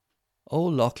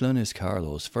O'Loughlin is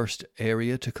Carlow's first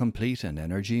area to complete an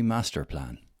energy master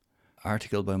plan.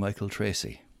 Article by Michael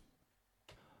Tracy.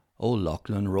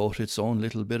 O'Loughlin wrote its own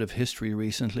little bit of history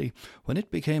recently when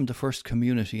it became the first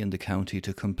community in the county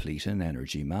to complete an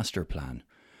energy master plan,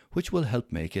 which will help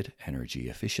make it energy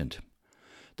efficient.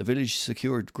 The village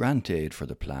secured grant aid for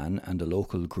the plan, and a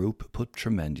local group put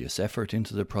tremendous effort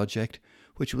into the project,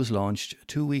 which was launched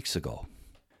 2 weeks ago.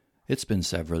 It's been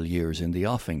several years in the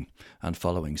offing, and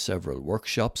following several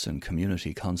workshops and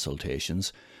community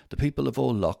consultations, the people of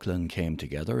O'Loughlin came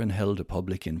together and held a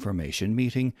public information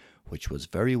meeting, which was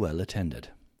very well attended.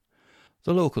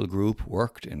 The local group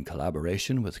worked in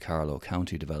collaboration with Carlow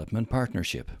County Development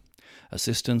Partnership.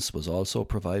 Assistance was also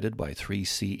provided by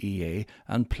 3CEA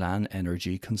and Plan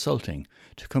Energy Consulting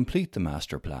to complete the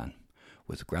master plan,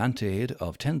 with grant aid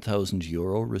of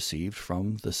 €10,000 received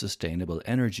from the Sustainable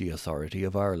Energy Authority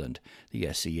of Ireland, the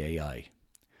SEAI.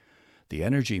 The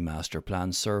Energy Master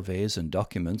Plan surveys and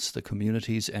documents the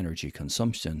community's energy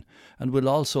consumption and will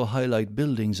also highlight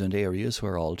buildings and areas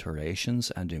where alterations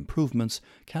and improvements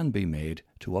can be made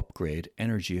to upgrade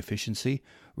energy efficiency,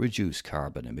 reduce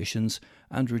carbon emissions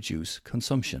and reduce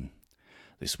consumption.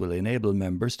 This will enable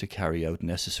members to carry out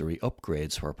necessary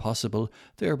upgrades where possible,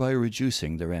 thereby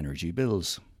reducing their energy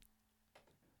bills.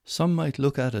 Some might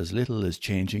look at as little as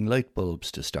changing light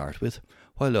bulbs to start with,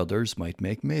 while others might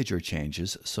make major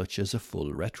changes such as a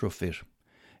full retrofit.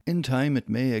 In time, it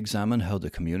may examine how the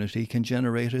community can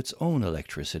generate its own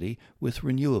electricity with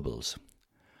renewables.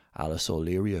 Alice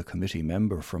O'Leary, a committee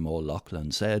member from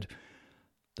O'Loughlin, said,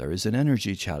 "There is an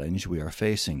energy challenge we are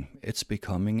facing. It's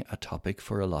becoming a topic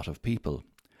for a lot of people.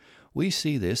 We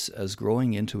see this as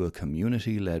growing into a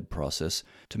community-led process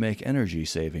to make energy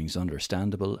savings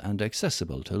understandable and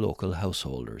accessible to local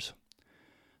householders."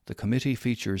 The committee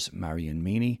features Marion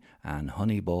Meany, Anne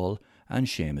Honeyball and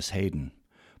Seamus Hayden,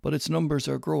 but its numbers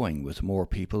are growing with more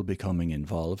people becoming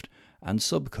involved and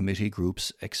subcommittee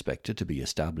groups expected to be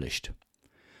established.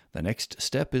 The next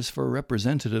step is for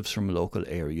representatives from local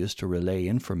areas to relay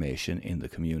information in the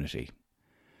community.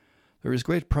 There is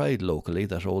great pride locally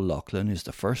that O'Loughlin is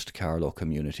the first Carlow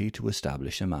community to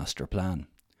establish a master plan.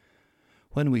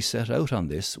 "When we set out on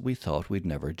this, we thought we'd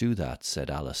never do that," said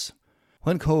Alice.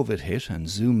 "When COVID hit and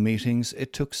Zoom meetings,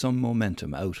 it took some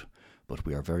momentum out, but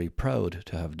we are very proud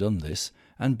to have done this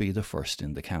and be the first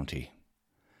in the county."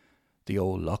 The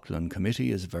O'Loughlin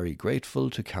Committee is very grateful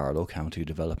to Carlow County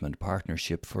Development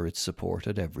Partnership for its support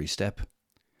at every step.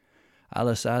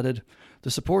 Alice added,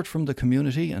 "The support from the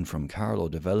community and from Carlow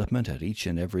Development at each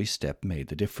and every step made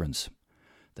the difference.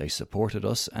 They supported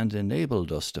us and enabled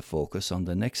us to focus on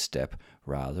the next step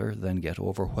rather than get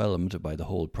overwhelmed by the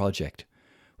whole project,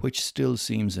 which still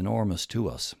seems enormous to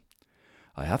us.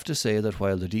 I have to say that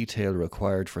while the detail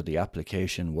required for the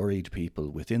application worried people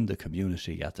within the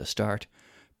community at the start,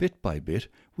 bit by bit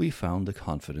we found the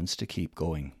confidence to keep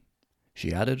going."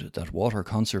 She added that water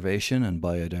conservation and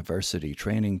biodiversity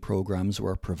training programs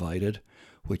were provided,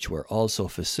 which were also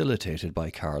facilitated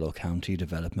by Carlow County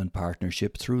Development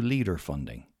Partnership through LEADER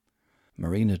funding.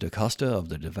 Marina da Costa of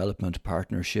the Development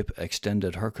Partnership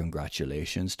extended her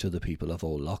congratulations to the people of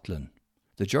O'Loughlin.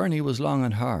 "The journey was long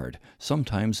and hard.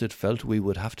 Sometimes it felt we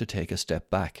would have to take a step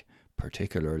back,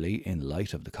 particularly in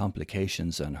light of the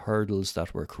complications and hurdles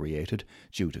that were created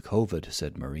due to COVID,"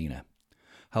 said Marina.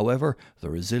 However, the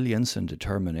resilience and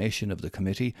determination of the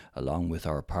committee, along with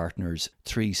our partners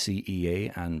 3CEA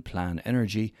and Plan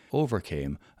Energy,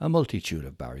 overcame a multitude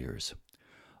of barriers.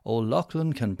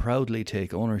 O'Loughlin can proudly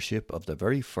take ownership of the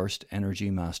very first Energy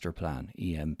Master Plan,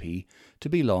 EMP, to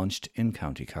be launched in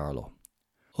County Carlow.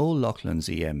 O'Loughlin's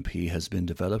EMP has been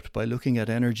developed by looking at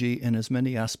energy in as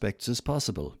many aspects as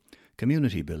possible: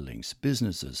 community buildings,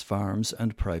 businesses, farms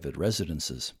and private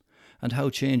residences, and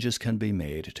how changes can be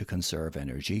made to conserve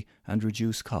energy and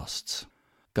reduce costs.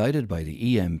 Guided by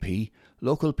the EMP,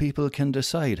 local people can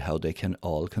decide how they can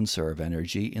all conserve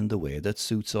energy in the way that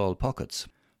suits all pockets.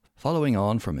 Following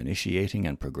on from initiating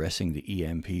and progressing the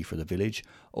EMP for the village,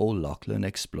 O'Loughlin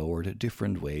explored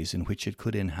different ways in which it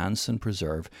could enhance and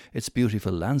preserve its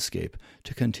beautiful landscape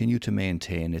to continue to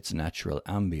maintain its natural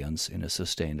ambience in a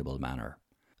sustainable manner.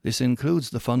 This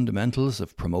includes the fundamentals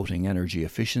of promoting energy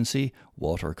efficiency,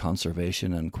 water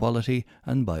conservation and quality,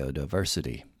 and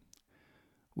biodiversity.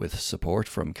 With support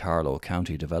from Carlow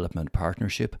County Development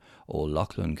Partnership,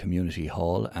 O'Loughlin Community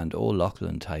Hall and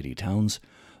O'Loughlin Tidy Towns,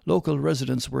 local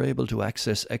residents were able to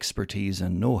access expertise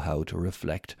and know-how to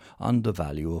reflect on the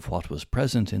value of what was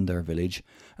present in their village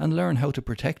and learn how to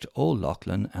protect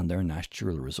O'Loughlin and their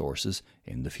natural resources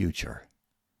in the future.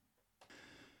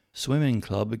 Swimming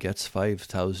Club gets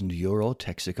 €5,000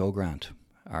 Texaco grant.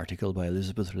 Article by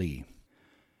Elizabeth Lee.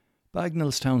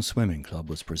 Bagnallstown Swimming Club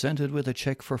was presented with a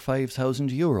cheque for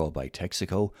 €5,000 by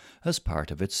Texaco as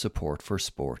part of its Support for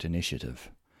Sport initiative.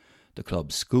 The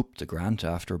club scooped the grant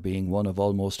after being one of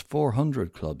almost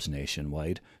 400 clubs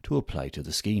nationwide to apply to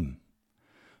the scheme.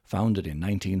 Founded in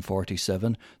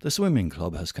 1947, the swimming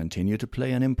club has continued to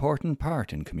play an important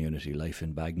part in community life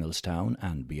in Bagnallstown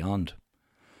and beyond.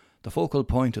 The focal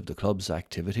point of the club's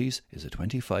activities is a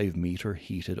 25-metre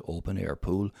heated open-air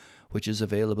pool which is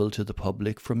available to the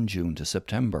public from June to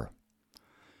September.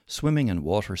 Swimming and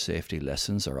water safety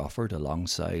lessons are offered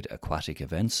alongside aquatic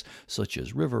events such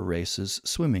as river races,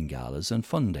 swimming galas and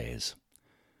fun days.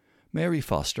 Mary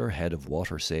Foster, head of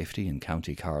water safety in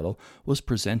County Carlow, was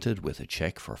presented with a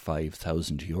cheque for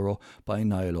 €5,000 by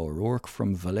Niall O'Rourke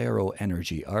from Valero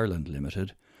Energy Ireland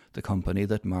Limited, the company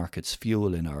that markets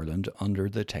fuel in Ireland under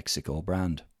the Texaco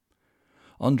brand.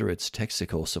 Under its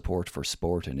Texaco Support for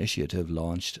Sport initiative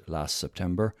launched last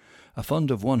September, a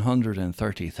fund of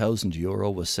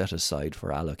 €130,000 was set aside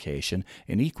for allocation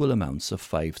in equal amounts of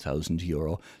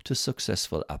 €5,000 to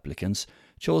successful applicants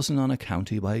chosen on a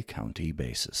county-by-county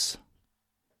basis.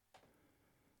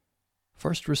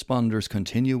 First responders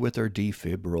continue with their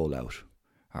defib rollout.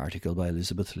 Article by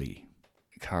Elizabeth Lee.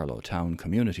 Carlow Town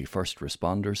community first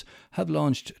responders have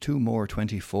launched 2 more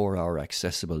 24-hour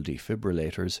accessible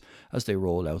defibrillators as they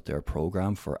roll out their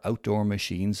programme for outdoor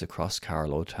machines across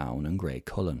Carlow Town and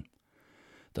Graiguecullen.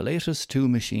 The latest 2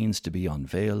 machines to be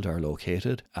unveiled are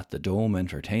located at the Dome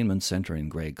Entertainment Centre in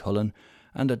Graiguecullen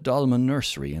and at Dolman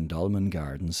Nursery in Dolman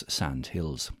Gardens,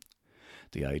 Sandhills.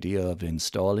 The idea of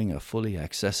installing a fully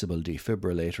accessible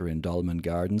defibrillator in Dolman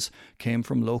Gardens came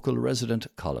from local resident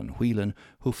Colin Whelan,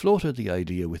 who floated the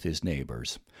idea with his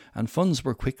neighbours, and funds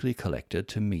were quickly collected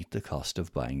to meet the cost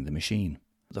of buying the machine.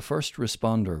 The first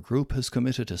responder group has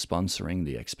committed to sponsoring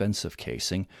the expensive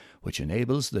casing, which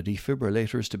enables the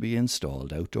defibrillators to be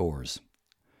installed outdoors.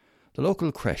 The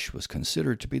local creche was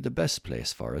considered to be the best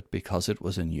place for it because it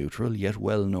was a neutral yet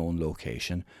well-known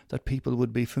location that people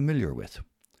would be familiar with.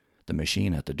 The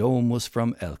machine at the Dome was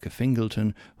from Elke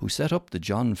Fingleton, who set up the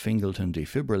John Fingleton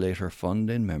Defibrillator Fund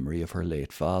in memory of her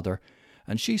late father,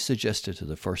 and she suggested to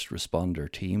the first responder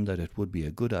team that it would be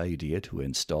a good idea to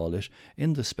install it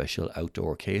in the special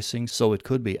outdoor casing so it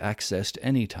could be accessed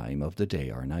any time of the day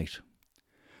or night.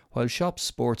 While shops,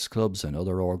 sports clubs and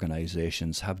other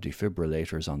organisations have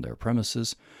defibrillators on their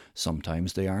premises,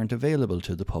 sometimes they aren't available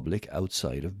to the public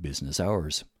outside of business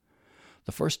hours.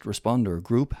 The first responder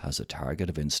group has a target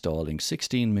of installing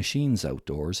 16 machines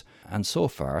outdoors, and so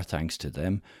far, thanks to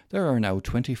them, there are now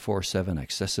 24/7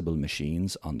 accessible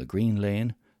machines on the Green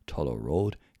Lane, Tullow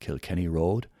Road, Kilkenny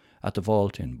Road, at the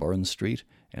Vault in Burn Street,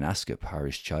 in Ascot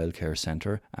Parish Childcare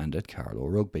Centre and at Carlow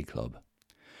Rugby Club.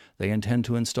 They intend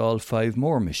to install 5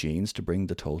 more machines to bring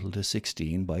the total to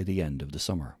 16 by the end of the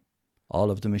summer. All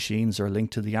of the machines are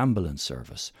linked to the ambulance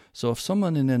service, so if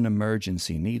someone in an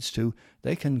emergency needs to,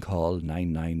 they can call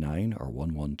 999 or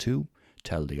 112,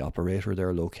 tell the operator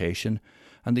their location,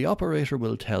 and the operator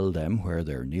will tell them where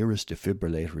their nearest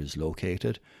defibrillator is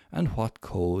located and what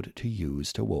code to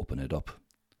use to open it up.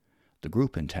 The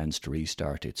group intends to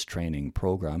restart its training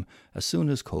programme as soon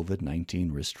as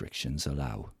COVID-19 restrictions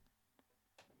allow.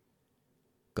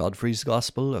 Godfrey's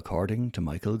Gospel according to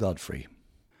Michael Godfrey.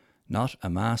 Not a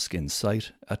mask in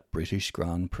sight at British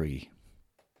Grand Prix.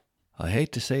 I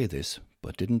hate to say this,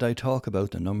 but didn't I talk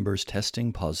about the numbers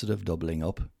testing positive doubling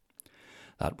up?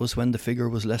 That was when the figure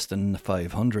was less than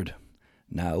 500.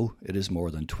 Now it is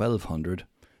more than 1,200,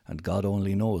 and God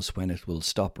only knows when it will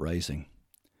stop rising.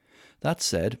 That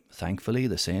said, thankfully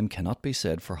the same cannot be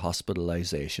said for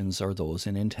hospitalisations or those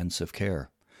in intensive care.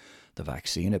 The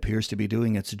vaccine appears to be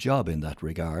doing its job in that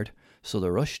regard, so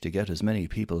the rush to get as many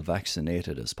people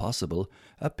vaccinated as possible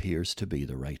appears to be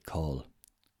the right call.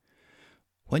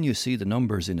 When you see the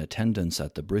numbers in attendance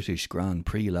at the British Grand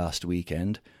Prix last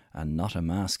weekend, and not a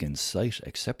mask in sight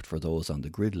except for those on the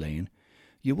grid lane,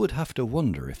 you would have to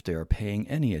wonder if they are paying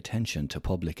any attention to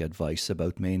public advice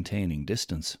about maintaining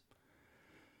distance.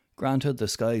 Granted, the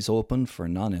skies opened for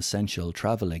non-essential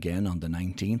travel again on the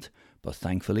 19th, but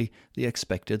thankfully the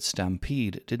expected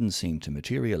stampede didn't seem to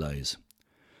materialise.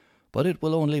 But it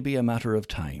will only be a matter of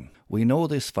time. We know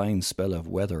this fine spell of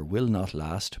weather will not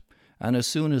last, and as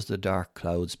soon as the dark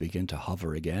clouds begin to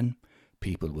hover again,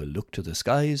 people will look to the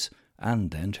skies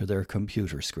and then to their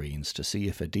computer screens to see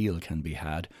if a deal can be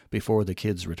had before the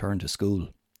kids return to school.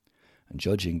 And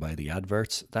judging by the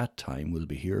adverts, that time will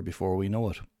be here before we know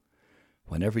it.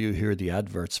 Whenever you hear the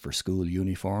adverts for school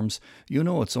uniforms, you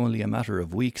know it's only a matter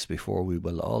of weeks before we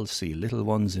will all see little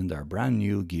ones in their brand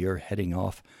new gear heading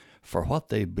off for what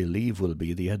they believe will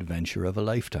be the adventure of a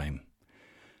lifetime.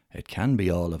 It can be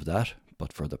all of that,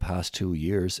 but for the past 2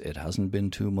 years it hasn't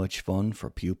been too much fun for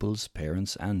pupils,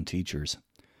 parents and teachers.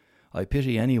 I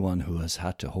pity anyone who has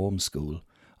had to homeschool.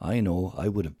 I know I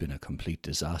would have been a complete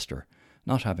disaster,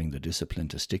 not having the discipline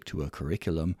to stick to a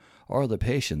curriculum or the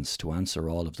patience to answer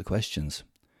all of the questions.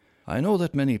 I know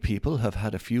that many people have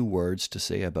had a few words to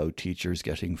say about teachers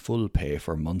getting full pay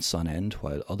for months on end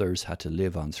while others had to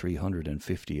live on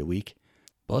 $350 a week.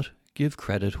 But give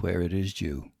credit where it is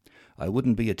due. I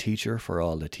wouldn't be a teacher for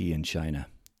all the tea in China.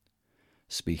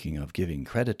 Speaking of giving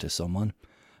credit to someone,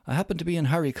 I happened to be in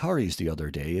Harry Corrie's the other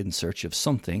day in search of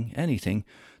something, anything,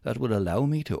 that would allow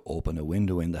me to open a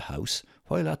window in the house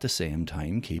while at the same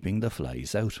time keeping the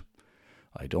flies out.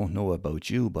 I don't know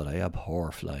about you, but I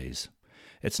abhor flies.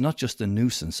 It's not just the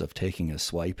nuisance of taking a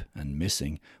swipe and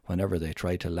missing whenever they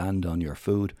try to land on your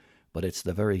food, but it's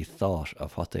the very thought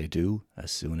of what they do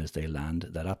as soon as they land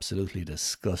that absolutely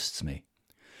disgusts me.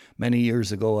 Many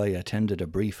years ago I attended a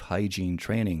brief hygiene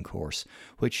training course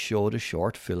which showed a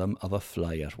short film of a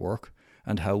fly at work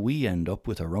and how we end up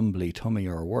with a rumbly tummy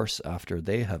or worse after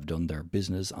they have done their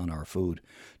business on our food.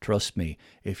 Trust me,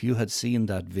 if you had seen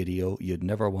that video, you'd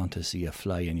never want to see a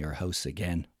fly in your house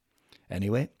again.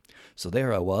 Anyway, so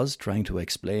there I was trying to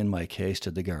explain my case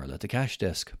to the girl at the cash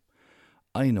desk.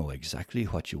 "I know exactly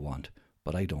what you want,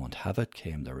 but I don't have it,"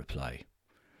 came the reply.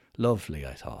 Lovely,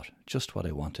 I thought, just what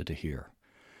I wanted to hear.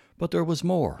 But there was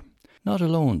more. Not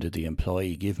alone did the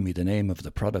employee give me the name of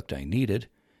the product I needed,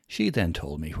 she then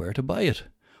told me where to buy it.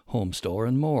 Home store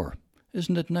and more.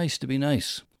 Isn't it nice to be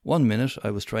nice? One minute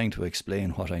I was trying to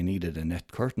explain what I needed a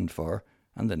net curtain for,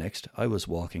 and the next I was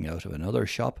walking out of another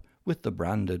shop with the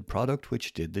branded product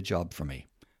which did the job for me.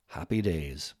 Happy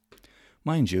days.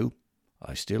 Mind you,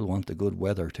 I still want the good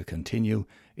weather to continue,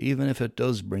 even if it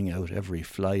does bring out every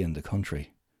fly in the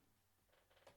country.